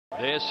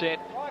They're set.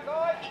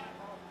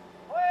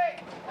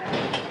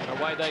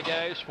 Away they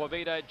go.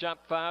 Suavito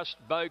jumped fast.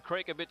 Bow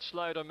Creek a bit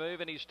slow to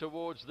move, and he's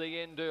towards the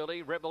end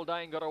early. Rebel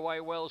Dane got away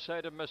well, so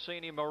did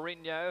Massini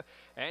Mourinho,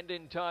 and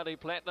Entirely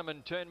Platinum,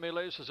 and Turn Me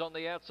Loose is on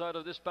the outside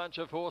of this bunch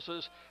of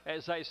horses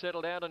as they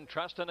settle down, and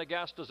Trust and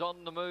Augusta's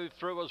on the move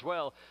through as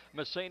well.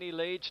 Massini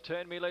leads.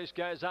 Turn Me Loose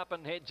goes up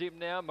and heads him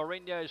now.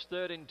 Mourinho's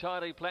third.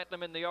 Entirely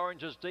Platinum in the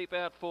oranges deep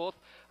out fourth.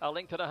 A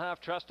length and a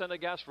half. Trust and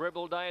Augusta,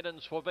 Rebel Dane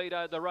and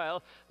Suavito the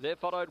rail. They're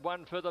followed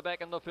one further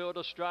back in the field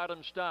of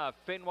Stratum Star.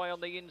 Fenway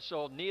on the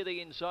inside, near the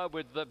inside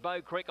with the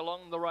Bow Creek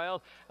along the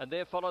rail, and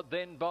they're followed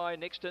then by,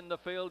 next in the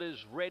field is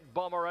Red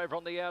Bomber over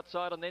on the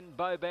outside, and then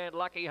Bow Band,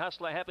 Lucky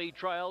Hussler, Happy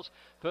Trails.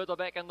 Further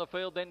back in the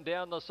field then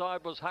down the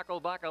side was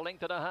Hucklebuck. A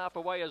length and a half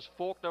away as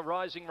Faulkner,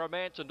 Rising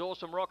Romance and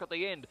Awesome Rock at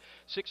the end.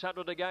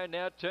 600 to go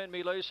now. Turn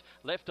Me Loose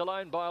left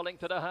alone by a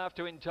length and a half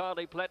to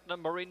Entirely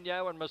Platinum.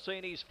 Mourinho and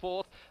Massini's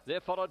fourth.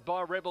 They're followed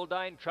by Rebel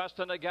Dane, Trust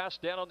and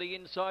Augusta. Down on the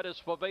inside is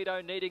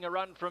Suavito needing a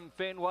run from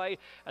Fenway,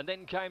 and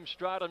then came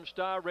Stratum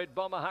Star, Red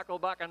Bomber,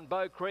 Hucklebuck and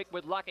Bow Creek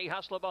with Lucky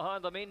Hussler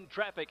behind them in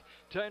traffic.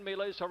 Turn Me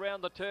Loose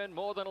around the turn,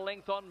 more than a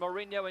length on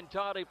Mourinho.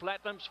 Entirely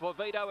Platinum.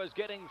 Suavito is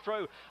getting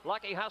through.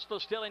 Lucky Hussler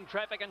still in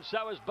traffic, and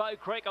so is Bow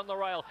Creek on the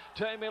rail.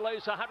 Turn Me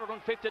Loose,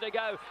 150 to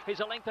go.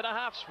 He's a length and a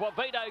half.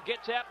 Suavito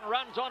gets out and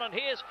runs on, and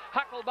here's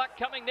Hucklebuck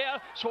coming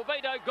now.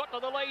 Suavito got to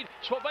the lead.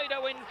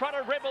 Suavito in front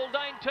of Rebel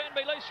Dane. Turn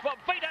Me Loose.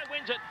 Suavito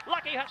wins it.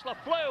 Lucky Hussler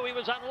flew. He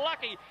was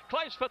unlucky.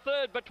 Close for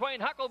third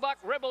between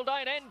Hucklebuck, Rebel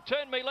Dane and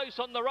Turn Me Loose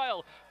on the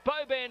rail.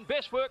 Bowband,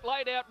 best work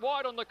laid out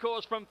wide on the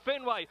course from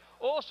Fenway.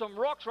 Awesome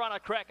Rocks run a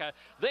cracker.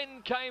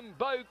 Then came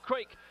Bow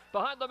Creek.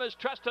 Behind them is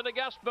Trust and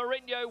Augusta,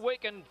 Mourinho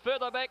weak, and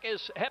further back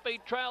is Happy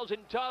Trails,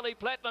 Entirely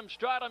Platinum,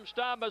 Stratum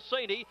Star,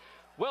 Massini.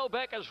 Well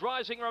back is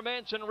Rising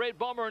Romance and Red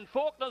Bomber, and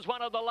Faulkner's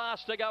one of the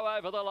last to go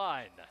over the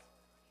line.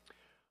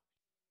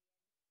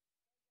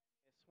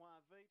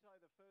 Suavito,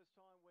 the first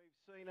time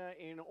we've seen her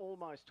in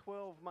almost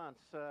 12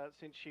 months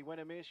since she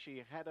went amiss.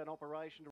 She had an operation